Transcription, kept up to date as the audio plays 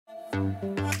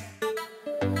Welcome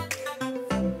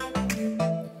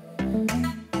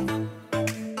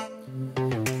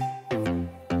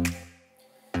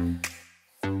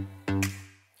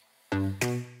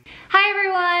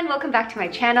back to my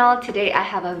channel. Today I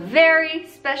have a very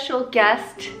special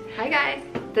guest. Hi guys.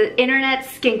 The internet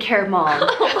skincare mom.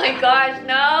 Oh my gosh,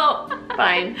 no.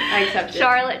 Fine, I accept it.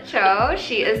 Charlotte Cho.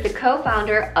 She is the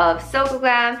co-founder of Soko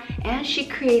Glam and she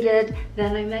created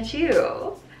Then I Met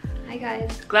You. Hi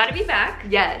guys. Glad to be back.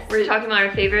 Yes. We're talking about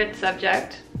our favorite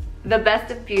subject. The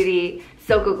Best of Beauty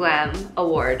Soko Glam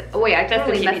Award. Oh wait, I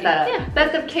totally messed that up. Yeah.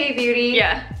 Best of KBeauty.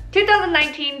 Yeah.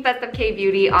 2019 Best of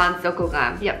KBeauty on Soko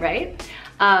Glam. Yep, right?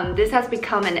 This has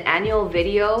become an annual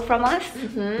video from us,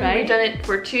 right? We've done it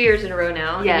for 2 years in a row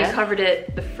now. Yes. And you covered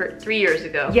it 3 years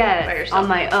ago. Yes, by yourself. on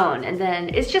my own. And then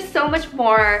it's just so much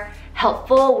more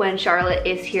helpful when Charlotte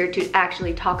is here to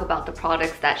actually talk about the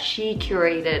products that she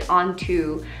curated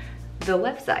onto the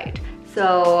website.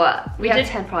 So we have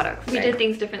 10 products. We did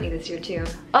things differently this year too.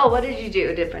 Oh, what did you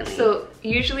do differently? So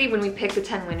usually when we pick the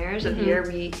 10 winners of the year,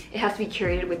 it has to be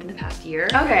curated within the past year.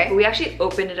 Okay. But we actually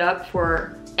opened it up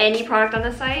for any product on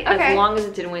the site as long as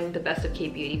it didn't win the Best of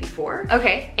KBeauty before.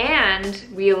 Okay. And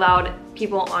we allowed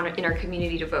people in our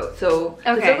community to vote. So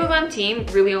the Soko Glam team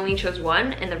really only chose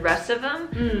one, and the rest of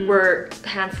them were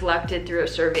hand selected through a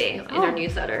survey in our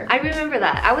newsletter. I remember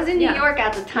that. I was in New York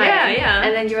at the time. Yeah.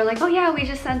 And then you were like, oh yeah, we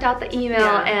just sent out the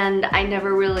email, and I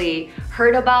never really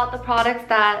heard about the products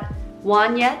that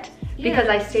won yet. Because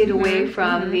I stayed away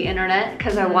from the internet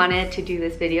because I wanted to do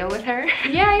this video with her.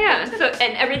 Yeah. So,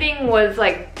 and everything was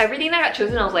like, everything that got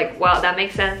chosen, I was like, wow, that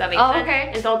makes sense, that makes sense.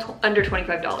 Okay. It's all under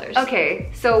 $25. Okay,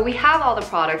 so we have all the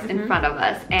products in front of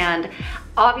us, and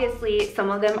obviously some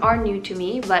of them are new to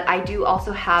me, but I do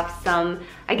also have some,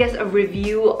 I guess, a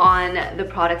review on the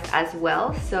products as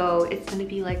well. So it's gonna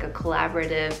be like a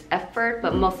collaborative effort,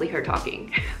 but mostly her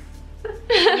talking.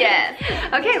 Yes.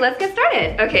 Okay, let's get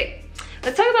started. Okay.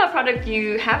 Let's talk about a product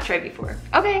you have tried before.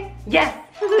 Okay, yes.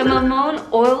 The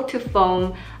Mamone Oil to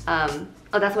Foam, oh,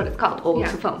 that's what it's called, oil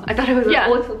to foam. I thought it was an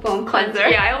oil to foam cleanser.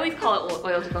 Yeah, I always call it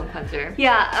oil to foam cleanser.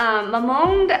 Yeah,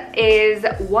 Mamone is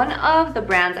one of the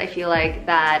brands I feel like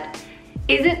that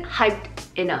isn't hyped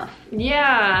enough.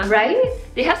 Yeah. Right?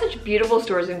 They have such beautiful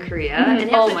stores in Korea, and they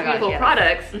have such beautiful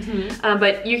products.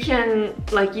 But you can,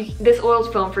 this oil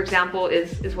foam, for example,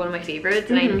 is one of my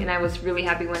favorites, and I was really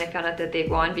happy when I found out that they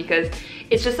won, because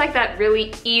it's just like that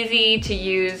really easy to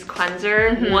use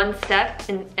cleanser, one step,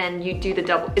 and you do the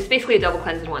double. It's basically a double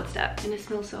cleanse in one step. And it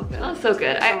smells so good. Oh, so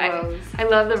good. I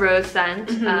love the rose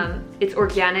scent. It's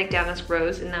organic damask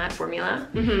rose in that formula,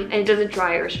 and it doesn't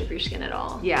dry or strip your skin at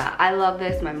all. Yeah, I love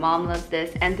this. My mom loves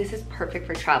this, and this is perfect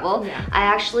for travel. Yeah. I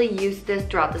actually used this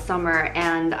throughout the summer,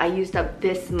 and I used up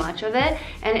this much of it,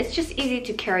 and it's just easy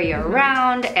to carry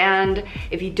around. And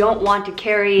if you don't want to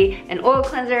carry an oil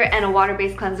cleanser and a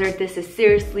water-based cleanser, this is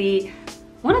seriously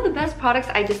one of the best products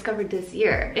I discovered this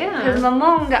year. Yeah. Because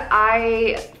Mamone,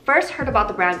 I first heard about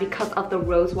the brand because of the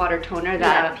rose water toner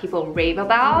that people rave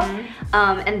about,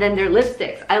 and then their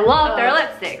lipsticks. I love their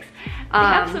lipsticks. They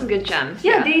have some good gems.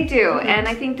 Yeah, they do. And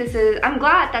I think this is, I'm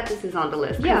glad that this is on the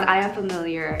list because I am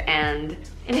familiar, and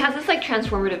it has this like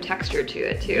transformative texture to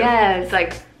it too. Yes. It's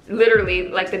like literally,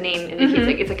 like the name indicates,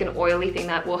 like it's like an oily thing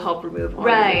that will help remove all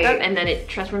the makeup, and then it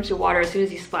transforms to water as soon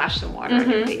as you splash some water on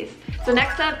your face. So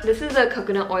next up, this is a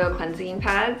coconut oil cleansing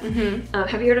pads.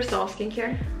 Have you heard of Sol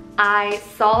Skincare? I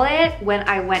saw it when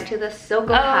I went to the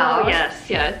Soko house. Yes.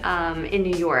 In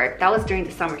New York. That was during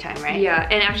the summertime, right? Yeah,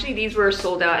 and actually these were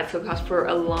sold out at Soko house for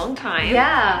a long time.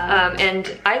 Yeah.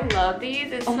 And I love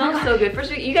these. It smells so good.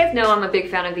 First of all, you guys know I'm a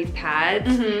big fan of these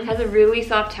pads. It has a really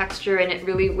soft texture, and it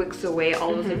really wicks away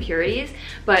all those impurities.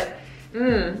 But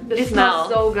it smells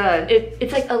so good.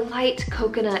 It's like a light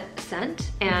coconut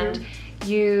scent, and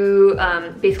you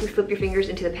basically slip your fingers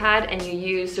into the pad and you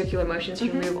use circular motions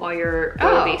to remove all your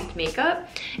oil-based makeup.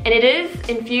 And it is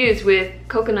infused with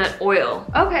coconut oil.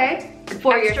 Okay.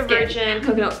 For extra virgin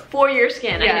coconut for your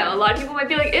skin. I know a lot of people might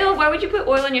be like, ew, why would you put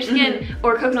oil on your skin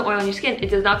or coconut oil on your skin? It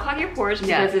does not clog your pores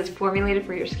because it's formulated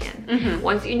for your skin.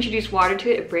 Once you introduce water to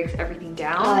it, it breaks everything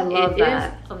down. I love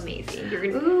that. It is amazing.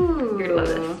 You're gonna love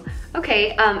this.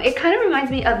 Okay, it kind of reminds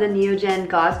me of the Neogen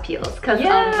gauze peels because of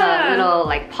the little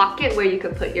like pocket where you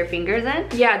could put your fingers in.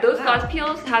 Yeah, those gauze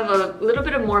peels have a little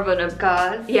bit of more of a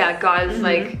gauze. Yeah, gauze,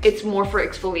 like it's more for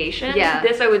exfoliation. Yeah.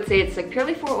 This I would say it's like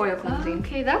purely for oil cleansing.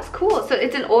 Okay, that's cool. So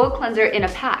it's an oil cleanser in a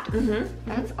pad.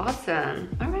 That's awesome.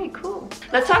 All right, cool.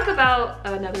 Let's talk about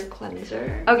another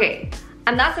cleanser. Okay.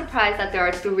 I'm not surprised that there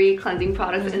are 3 cleansing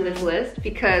products in this list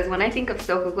because when I think of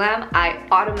Soko Glam, I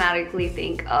automatically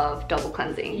think of double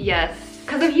cleansing. Yes.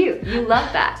 Because of you. You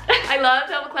love that. I love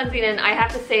double cleansing, and I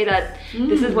have to say that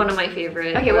this is one of my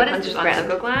favorite. Okay, what is this brand?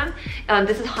 Sokoglam.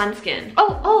 This is Hanskin.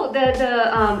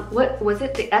 What was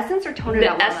it? The essence or toner?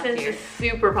 The essence is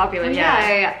super popular.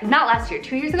 Yeah. Not last year,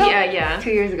 2 years ago? Yeah. 2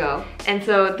 years ago. And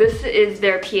so this is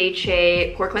their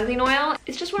PHA Pore Cleansing Oil.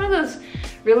 It's just one of those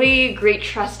really great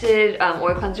trusted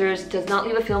oil cleansers. Does not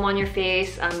leave a film on your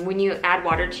face. When you add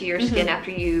water to your skin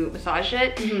after you massage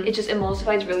it, it just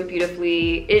emulsifies really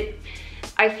beautifully.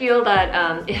 I feel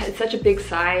that it's such a big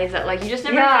size that like you just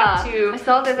never have to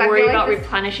worry about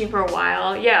replenishing for a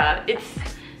while. Yeah,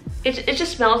 it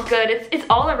just smells good. It's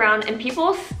all around, and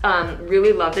people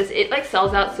really love this. It like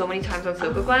sells out so many times on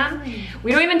Sokoglam.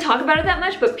 We don't even talk about it that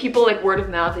much, but people like word of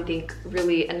mouth, I think,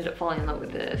 really ended up falling in love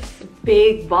with this.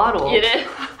 Big bottle. It is.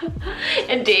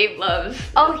 And Dave loves.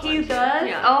 Oh, he does?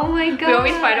 Yeah. Oh my god. We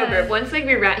always fight over it. Once like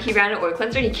he ran an oil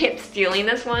cleanser and he kept stealing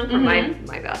this one from my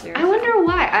bathroom. I wonder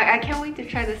why. I can't wait to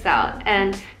try this out.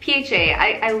 And PHA,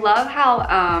 I love how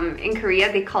in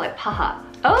Korea they call it paha.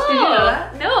 Oh, did you know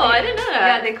that? No, I didn't know that.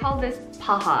 Yeah, they call this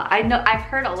paha. I've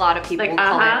heard a lot of people like,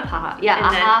 call it paha. Yeah,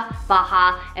 aha,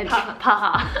 baha, and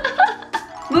paha.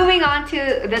 Moving on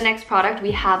to the next product,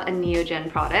 we have a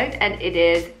Neogen product, and it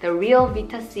is the Real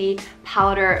Vita C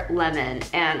Powder Lemon.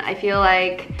 And I feel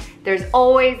like there's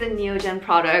always a Neogen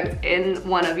product in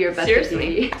one of your best.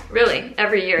 Seriously? Really?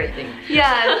 Every year, I think.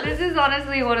 Yeah, this is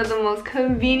honestly one of the most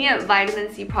convenient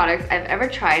vitamin C products I've ever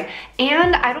tried.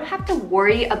 And I don't have to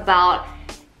worry about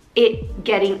it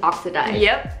getting oxidized.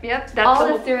 Yep. That's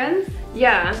all the serums.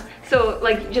 Yeah. So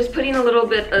like just putting a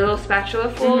little spatula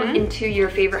full into your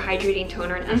favorite hydrating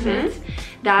toner and essence,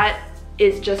 that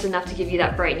is just enough to give you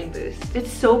that brightening boost.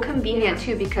 It's so convenient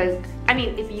too, because I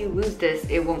mean, if you lose this,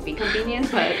 it won't be convenient,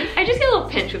 but I just get a little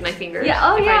pinch with my fingers. Yeah.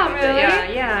 Oh yeah,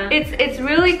 really? Yeah. It's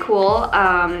really cool.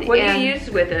 What do you use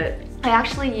with it? I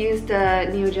actually used the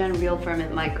Neogen Real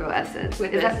Ferment Micro Essence.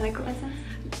 Is that Micro Essence?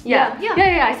 Yeah,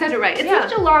 I said it right. It's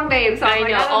such a long name, so I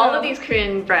know. All of these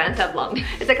Korean brands have long names.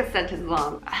 It's like a sentence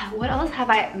long. What else have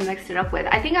I mixed it up with?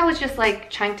 I think I was just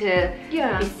like trying to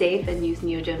be safe and use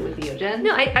Neogen with Neogen.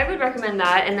 No, I would recommend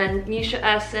that. And then Nisha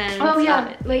Essence. Oh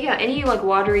yeah. Any like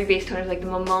watery based toners like the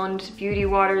Mamon's Beauty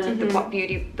Water, like the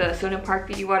Sonam Park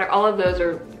Beauty Water, all of those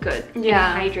are good.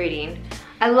 Yeah. And hydrating.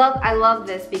 I love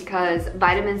this because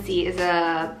vitamin C is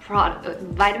an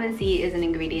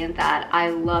ingredient that I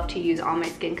love to use on my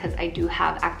skin because I do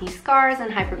have acne scars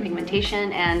and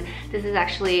hyperpigmentation, and this is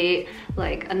actually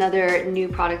like another new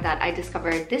product that I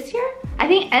discovered this year. I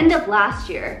think end of last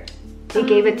year. They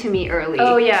gave it to me early.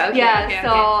 Oh yeah, okay,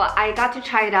 so I got to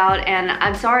try it out, and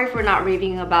I'm sorry for not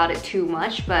raving about it too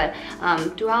much, but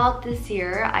throughout this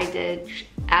year I did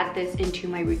add this into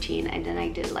my routine, and then I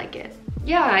did like it.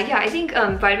 Yeah, I think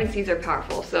vitamin C's are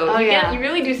powerful, so you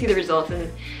really do see the results.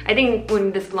 And I think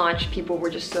when this launched, people were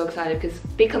just so excited because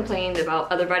they complained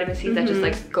about other vitamin C's that just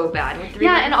like go bad in 3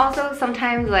 months. And also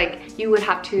sometimes like you would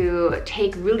have to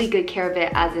take really good care of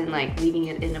it, as in like leaving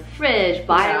it in a fridge,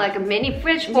 buy like a mini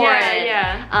fridge for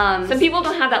it. Some people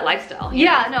don't have that lifestyle.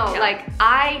 Like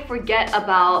I forget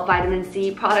about vitamin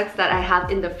C products that I have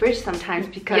in the fridge sometimes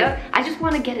because I just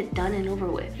want to get it done and over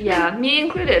with. Yeah, me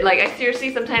included. Like I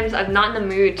seriously sometimes I'm not in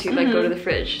the mood to like go to the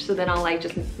fridge, so then I'll like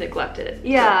just neglect it.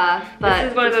 Yeah, so but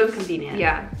this is one of those convenient.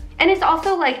 Yeah, and it's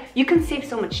also like you can save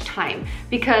so much time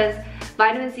because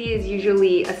vitamin C is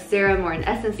usually a serum or an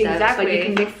essence, but you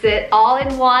can mix it all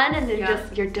in one and then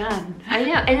you're done. I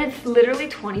know, and it's literally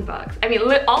 20 bucks. I mean,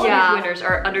 all of these winners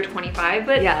are under 25,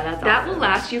 but that will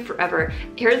last you forever.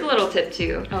 Here's a little tip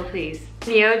too. Oh, please.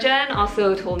 Neogen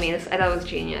also told me this, I thought it was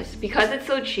genius. Because it's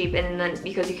so cheap and then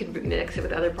because you can mix it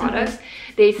with other products,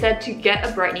 they said to get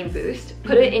a brightening boost,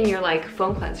 put it in your like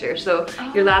foam cleanser. So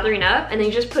you're lathering up and then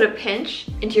you just put a pinch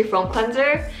into your foam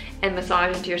cleanser and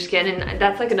massage into your skin, and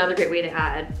that's like another great way to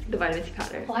add the vitamin C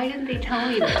powder. Why didn't they tell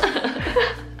me this?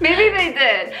 Maybe they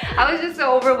did. I was just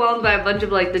so overwhelmed by a bunch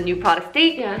of like the new products.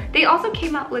 They also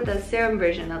came out with a serum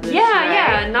version of this.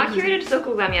 Not curated to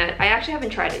Sokoglam yet. I actually haven't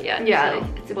tried it yet. So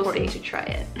it's important to try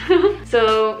it.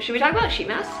 So should we talk about sheet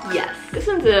masks? Yes. This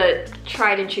one's a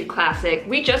tried and true classic.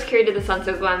 We just curated this on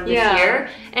Sokoglam this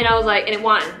year, and I was like, and it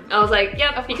won. I was like,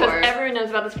 yep, because everyone knows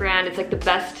about this brand. It's like the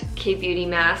best KBeauty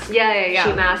mask.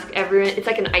 Sheet mask. Everyone, it's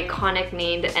like an iconic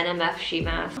name, the N.M.F sheet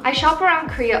mask. I shop around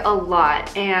Korea a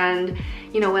lot, and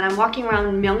you know, when I'm walking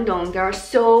around Myeongdong, there are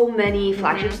so many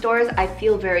flagship stores, I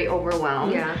feel very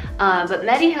overwhelmed. But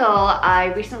Medihill,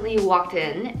 I recently walked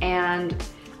in and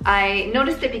I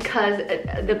noticed it because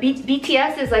the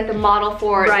BTS is like the model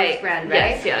for this brand,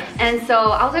 right? Yes. And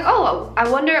so I was like, oh, I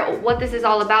wonder what this is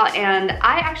all about. And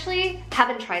I actually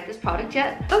haven't tried this product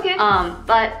yet. Okay.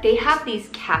 But they have these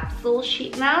capsule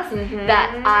sheet masks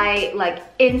that I like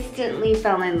instantly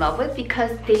fell in love with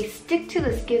because they stick to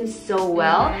the skin so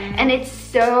well, and it's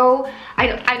so,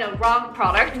 I know, wrong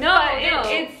product. No,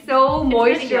 it's so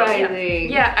moisturizing.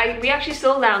 Yeah, we actually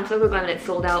sold out on Sokoglam and it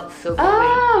sold out so quickly.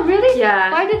 Oh, really?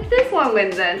 Yeah. Why did this one win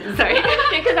then? Sorry.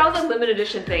 Because that was a limited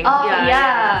edition thing. Oh,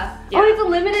 yeah. Oh, it's a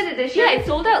limited edition? Yeah, it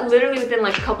sold out literally within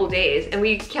like a couple days, and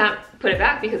we can't put it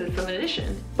back because it's limited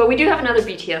edition. But we do have another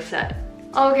BTS set.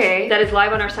 Okay. That is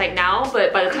live on our site now,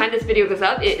 but by the time this video goes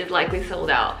up, it is likely sold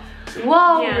out.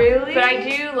 Whoa, really? But I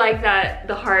do like that,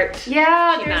 the heart.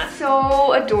 Yeah, they're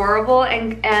so adorable,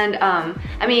 and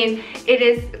I mean, it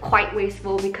is quite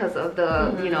wasteful because of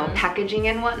the you know, packaging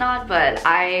and whatnot, but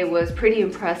I was pretty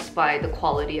impressed by the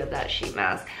quality of that sheet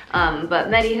mask. But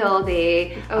Mediheal,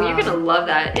 they you're gonna love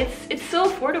that. It's so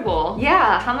affordable.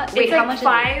 Yeah, how much? Wait, it's how like much?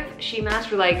 5 sheet masks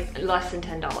for like less than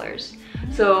 $10.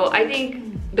 So I think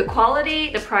the quality,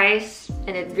 the price,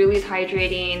 and it really is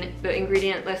hydrating. The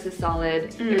ingredient list is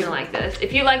solid. You're gonna like this.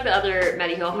 If you like the other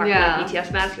Mediheal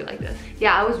BTS mask, you like this.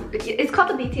 Yeah, it's called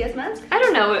the BTS mask? I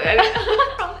don't know. I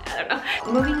don't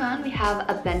know. Moving on, we have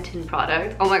a Benton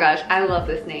product. Oh my gosh, I love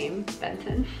this name,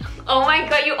 Benton. Oh my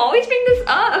god, you always bring this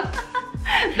up.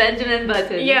 Benjamin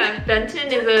Button. Yeah,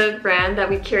 Benton is a brand that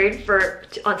we carried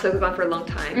on Sokoglam for a long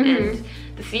time, and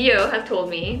the CEO has told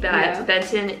me that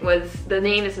Benton the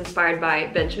name is inspired by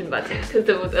Benjamin Button because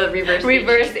it was a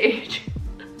reverse age.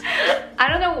 I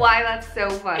don't know why that's so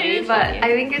funny, but funny. I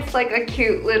think it's like a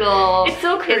cute little It's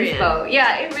so Korean. inspo.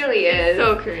 Yeah, it really is.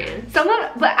 So Korean.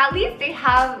 But at least they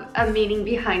have a meaning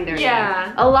behind their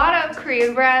name. A lot of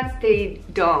Korean brands, they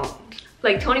don't.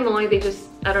 Like Tony Moly, they just,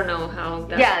 I don't know how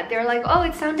that... Yeah, they're like, oh,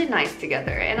 it sounded nice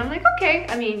together. And I'm like, okay,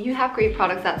 I mean, you have great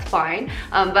products, that's fine.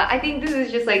 But I think this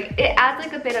is just like, it adds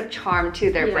like a bit of charm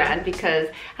to their brand because,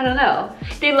 I don't know.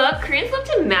 Koreans love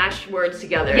to mash words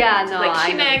together. Yeah, no, like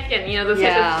chimek and, you know, those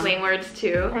type of slang words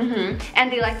too.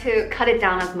 And they like to cut it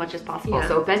down as much as possible. Yeah.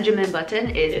 So Benjamin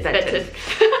Button is Benton.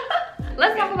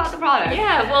 Let's talk about the product.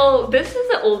 Yeah, well, this is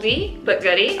an oldie but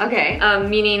goodie. Okay.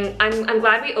 Meaning, I'm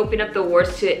glad we opened up the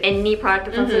awards to any product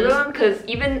that's on Sokoglam, because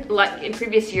even like in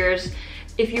previous years,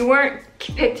 if you weren't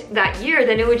picked that year,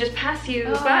 then it would just pass you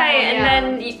by,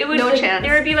 and then it would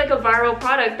there would be like a viral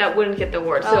product that wouldn't get the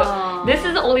award. So this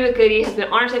is the oldie but goodie, has been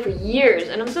on our site for years,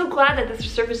 and I'm so glad that this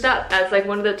surfaced up as like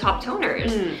one of the top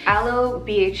toners. Aloe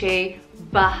BHA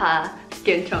Baha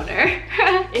Skin Toner.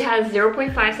 It has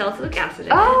 0.5 salicylic acid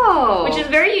in it, which is a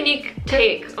very unique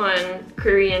take on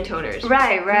Korean toners.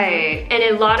 Right. And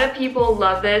a lot of people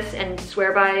love this and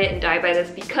swear by it and die by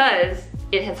this because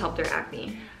it has helped their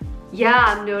acne. Yeah,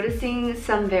 I'm noticing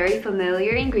some very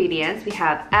familiar ingredients. We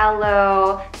have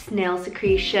aloe, snail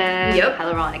secretion,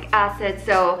 hyaluronic acid.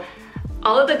 So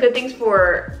all of the good things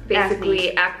for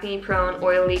basically acne-prone,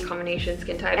 oily combination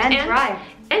skin types. And dry.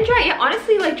 And dry, yeah,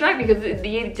 honestly like dry because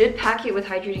they did pack it with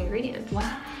hydrating ingredients.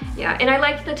 Wow. Yeah, and I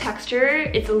like the texture.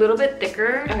 It's a little bit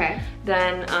thicker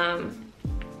than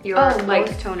your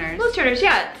most toners. Most toners,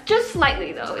 yeah, just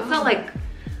slightly though. It's not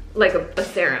like a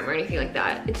serum or anything like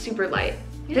that. It's super light.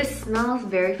 This smells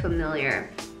very familiar.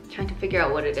 I'm trying to figure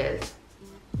out what it is.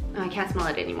 Oh, I can't smell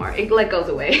it anymore. It like goes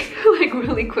away like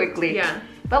really quickly. Yeah.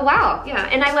 But wow. Yeah,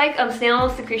 and I like snail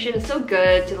secretion. It's so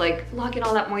good to like lock in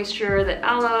all that moisture. The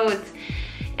aloe, it's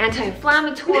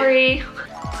anti-inflammatory.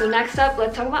 So next up,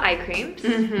 let's talk about eye creams. So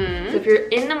if you're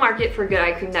in the market for a good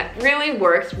eye cream that really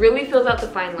works, really fills out the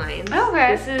fine lines,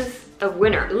 this is a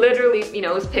winner. Literally, you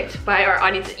know, it was picked by our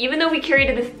audience, even though we carried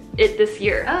it this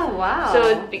year. Oh, wow. So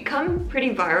it's become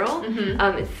pretty viral.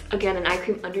 It's, again, an eye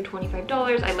cream under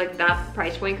 $25. I like that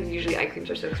price point because usually eye creams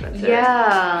are so expensive.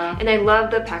 Yeah. And I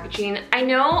love the packaging. I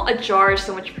know a jar is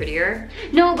so much prettier.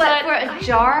 No, but for a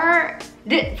jar,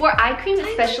 for eye cream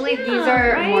especially, these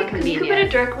are more convenient. You can put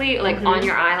it directly like on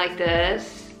your eye like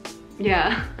this.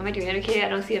 Yeah. Am I doing it okay? I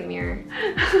don't see a mirror.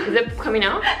 Is it coming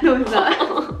out? No, it's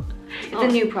not. It's a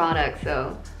new product,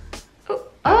 so.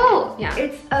 Yeah.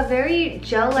 It's a very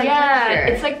gel-like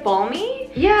texture. It's like balmy.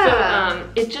 Yeah. So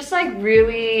it just like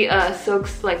really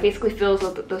soaks, like basically fills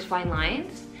with those fine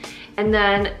lines. And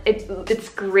then it's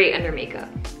great under makeup.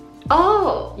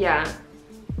 Oh. Yeah.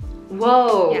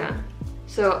 Whoa. Yeah.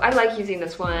 So I like using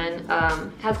this one.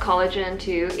 Has collagen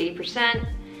too,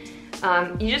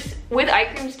 80%. You just, with eye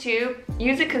creams too,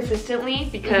 use it consistently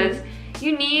because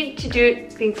you need to do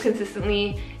things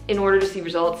consistently in order to see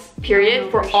results,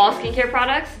 period, for all skincare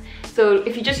products. So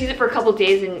if you just use it for a couple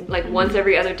days and like once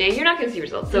every other day, you're not gonna see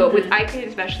results. So with eye cream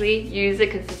especially, use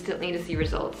it consistently to see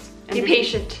results. And be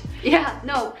patient. Yeah,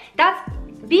 no,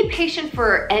 be patient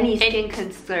for any skin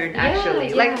concern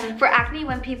actually. Like for acne,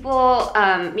 when people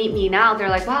meet me now, they're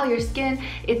like, wow, your skin,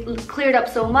 it cleared up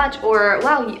so much, or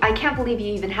wow, I can't believe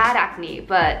you even had acne.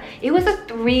 But it was a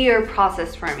 3-year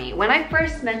process for me. When I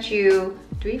first met you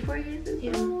 3-4 years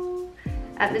ago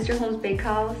at Mr. Holmes'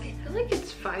 Bakehouse. I feel like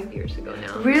it's 5 years ago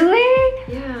now.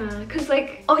 Really? Yeah, cause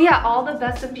like, oh yeah, all the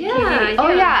best of KBeauty. Oh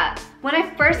yeah, when I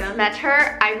first met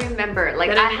her, I remember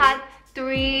like I had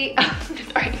 3,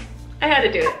 sorry. I had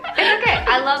to do it. It's okay.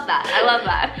 I love that. I love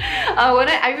that.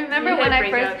 I remember when I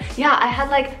first, I had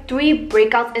like 3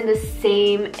 breakouts in the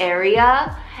same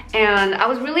area, and I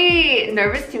was really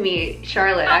nervous to meet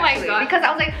Charlotte actually, because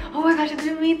I was like, oh my gosh, I'm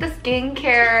gonna meet the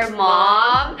skincare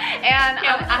mom, and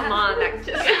I'm on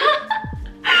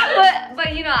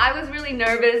but you know, I was really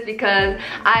nervous because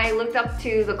I looked up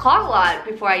to the clog a lot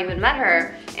before I even met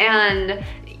her, and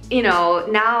you know,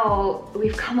 now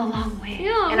we've come a long way,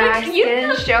 and our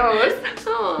skin shows.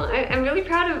 Oh, I'm really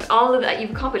proud of all of that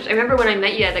you've accomplished. I remember when I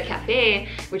met you at the cafe,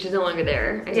 which is no longer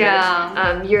there.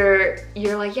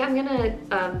 You're like, yeah, I'm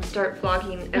gonna start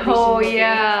vlogging every single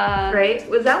day. Right?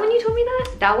 Was that when you told me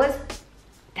that? That was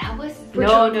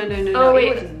no. Oh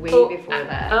wait, it was way before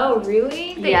that. Oh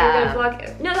really? That you were gonna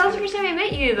vlog? No, that was the first time I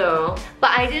met you though.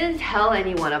 But I didn't tell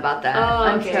anyone about that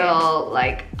until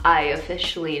like I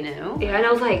officially knew. Yeah, and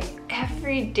I was like,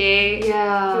 every day.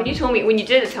 Yeah. When you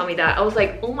didn't tell me that, I was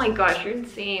like, oh my gosh, you're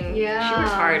insane. Yeah. She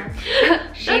works hard.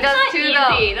 She does too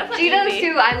though. She does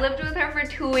too. I lived with her for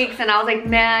 2 weeks and I was like,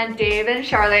 man, Dave and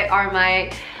Charlotte are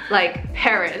my like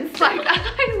parents. Like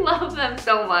I love them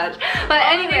so much. But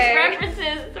anyway, these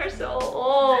references are so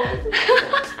old.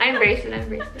 I embrace it.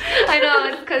 I know,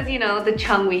 it's because you know the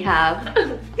chung we have.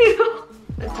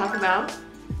 Let's talk about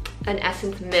an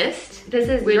essence mist. This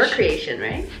is your creation,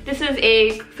 right? This is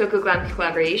a Soko Glam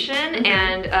collaboration,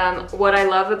 and what I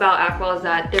love about Aqua is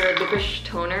that their licorice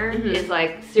toner is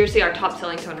like seriously our top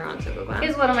selling toner on Soko Glam.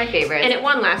 It's one of my favorites. And it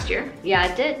won last year. Yeah,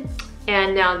 it did.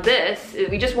 And now this,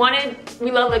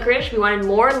 we love licorice. We wanted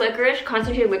more licorice,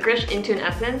 concentrated licorice into an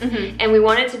essence. And we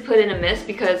wanted to put in a mist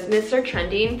because mists are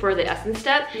trending for the essence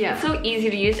step. Yeah. It's so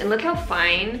easy to use, and look how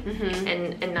fine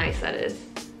and nice that is.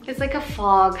 It's like a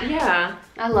fog. Yeah.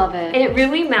 I love it. And it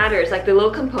really matters, like the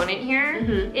little component here,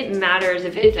 it matters.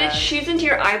 If it shoots into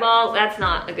your eyeball, that's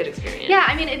not a good experience. Yeah,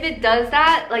 I mean, if it does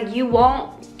that, like you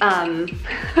won't,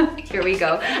 here we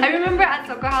go. I remember at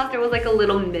Soko House, there was like a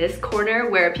little mist corner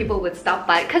where people would stop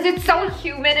by because it's so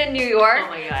humid in New York. Oh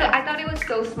my God. So I thought it was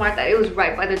so smart that it was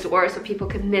right by the door so people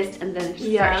could mist and then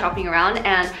start shopping around.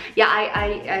 And yeah,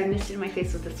 I misted my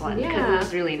face with this one because it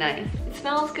was really nice. It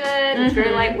smells good, it's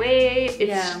very lightweight.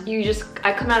 It's,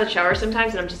 I come out of the shower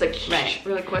sometimes and I'm just like,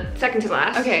 really quick. Second to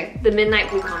last. Okay. The Midnight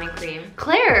Blue Calming Cream.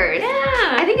 Claire's. Yeah.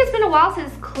 I think it's been a while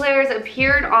since Claire's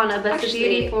appeared on a Best of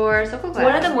Beauty for Soko Glam.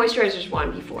 One of the moisturizers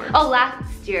won before. Oh,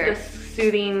 last year. The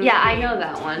soothing. Yeah, I know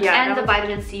that one. Yeah. And the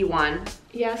vitamin C one.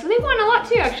 Yeah, so they won a lot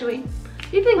too actually.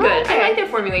 They've been good. I like their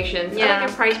formulations. I like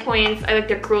their price points. I like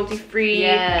their cruelty-free,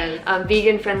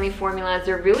 vegan-friendly formulas.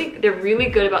 They're really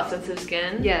good about sensitive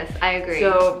skin. Yes, I agree.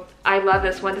 So I love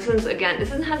this one. This one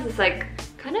has this like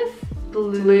kind of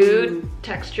blue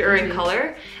texture and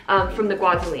color from the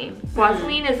guazoline.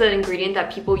 Guazoline is an ingredient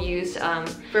that people use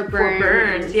for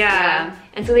burns. Yeah.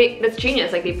 And so that's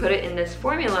genius. Like they put it in this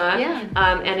formula,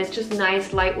 and it's just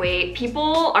nice, lightweight.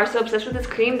 People are so obsessed with this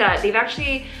cream that they've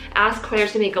actually asked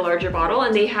Claire's to make a larger bottle,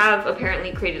 and they have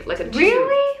apparently created like a tube.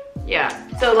 Really? Yeah.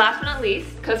 So last but not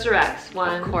least, Cosrx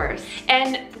one. Of course.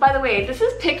 And by the way, this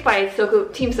is picked by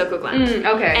Team Soko Glam.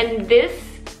 Okay. And this,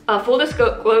 full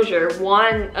disclosure,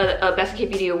 won a Best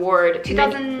KBeauty award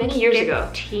many years ago.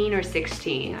 15 or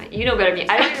 16. Yeah, you know better than me.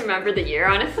 I don't even remember the year,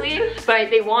 honestly, but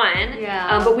they won.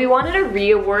 Yeah. But we wanted to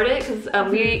re-award it because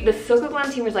the Soko Glam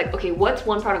team was like, okay, what's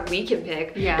one product we can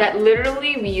pick that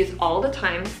literally we use all the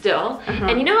time still?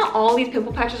 And you know how all these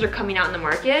pimple patches are coming out in the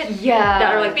market? Yeah.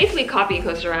 That are like basically copying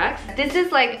Cosrx? This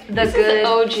is like the good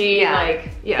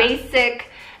OG, basic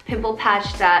pimple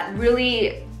patch that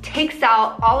really takes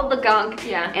out all of the gunk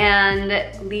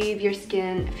and leave your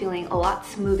skin feeling a lot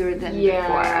smoother than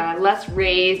before. Less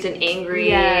raised and angry.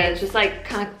 It just like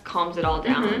kind of calms it all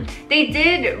down. They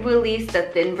did release the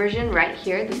thin version right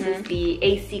here. This is the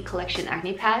AC Collection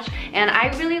Acne Patch, and I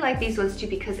really like these ones too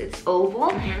because it's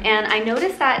oval, and I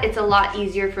noticed that it's a lot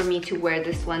easier for me to wear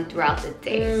this one throughout the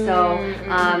day. So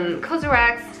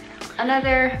Cosrx,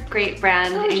 Another great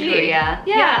brand in Korea.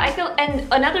 Yeah, I feel, and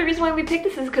another reason why we picked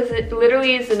this is because it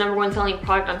literally is the #1 selling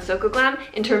product on Sokoglam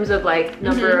in terms of like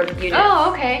number of units.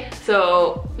 Oh, okay.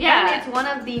 So yeah, and it's one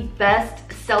of the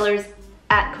best sellers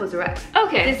at COSRX.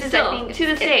 Okay, this is, I think, to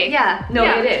this day.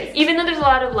 It is. Even though there's a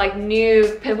lot of like new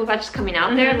pimple patches coming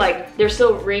out there, like they're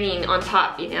still reigning on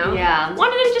top, you know? Yeah.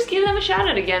 Wanted to just give them a shout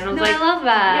out again. I was like, I love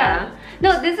that. Yeah.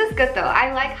 No, this is good though.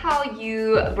 I like how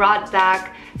you brought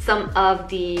back some of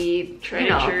the true,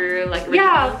 like originals.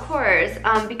 Yeah, of course.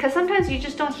 Because sometimes you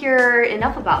just don't hear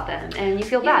enough about them and you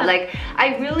feel bad. Like,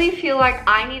 I really feel like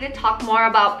I need to talk more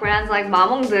about brands like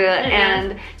Mamongde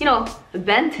and, you know,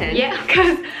 Benton. Yeah.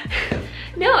 Because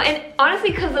no, and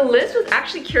honestly, because the list was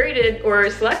actually curated or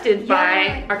selected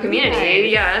by our community.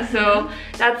 Yeah, so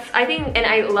that's, I think, and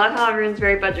I love how everyone's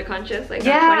very budget conscious, like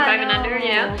 25 and under, you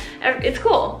know? It's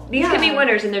cool. These can be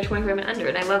winners and they're 25 and under,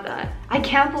 and I love that. I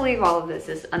can't believe all of this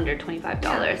is under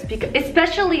 $25, because,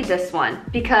 especially this one,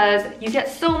 because you get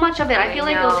so much of it. I feel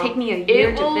like it'll take me a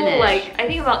year to finish. Like, I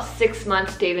think about 6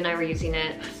 months, Dave and I were using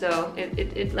it, so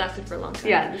it lasted for a long time.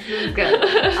 Yeah, this is good.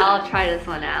 I'll try this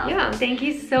one out. Yeah. Thank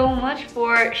you so much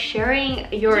for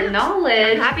sharing your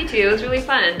knowledge. I'm happy to. It was really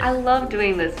fun. I love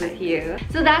doing this with you.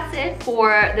 So that's it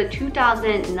for the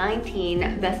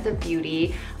 2019 Best of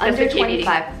Beauty under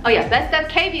 25. Oh yeah, Best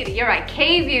of KBeauty. You're right,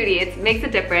 KBeauty. It makes a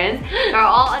difference. They're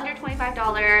all under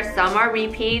 $25. Some are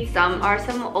repeats, some are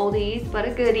some oldies, but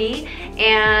a goodie.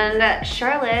 And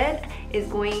Charlotte is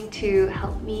going to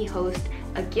help me host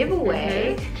a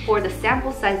giveaway for the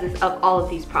sample sizes of all of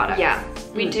these products. Yeah,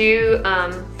 we do.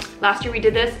 Last year we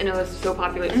did this and it was so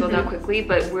popular, it sold out quickly,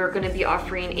 but we're going to be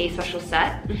offering a special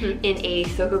set in a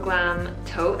Sokoglam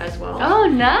tote as well. Oh,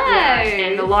 nice! Yeah,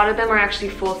 and a lot of them are actually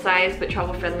full-size but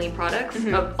travel-friendly products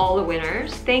of all the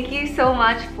winners. Thank you so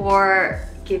much for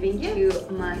giving to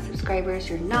my subscribers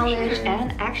your knowledge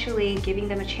and actually giving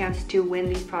them a chance to win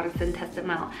these products and test them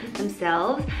out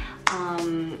themselves.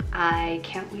 I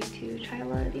can't wait to try a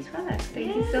lot of these products.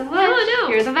 Thank you so much.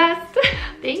 You're the best.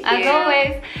 Thank you. As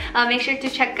always, make sure to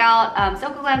check out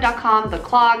sokoglam.com, the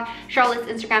clog, Charlotte's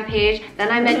Instagram page, then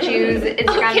I met you's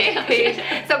Instagram page,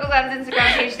 Sokoglam's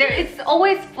Instagram page. It's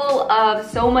always full of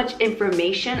so much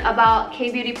information about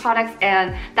K-beauty products,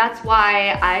 and that's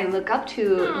why I look up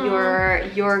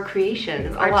to your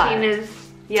creations. Our team is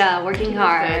working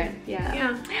hard.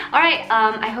 All right,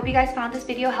 I hope you guys found this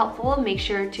video helpful. Make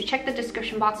sure to check the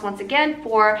description box once again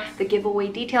for the giveaway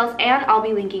details, and I'll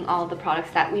be linking all of the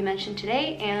products that we mentioned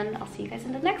today, and I'll see you guys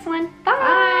in the next one.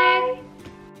 Bye!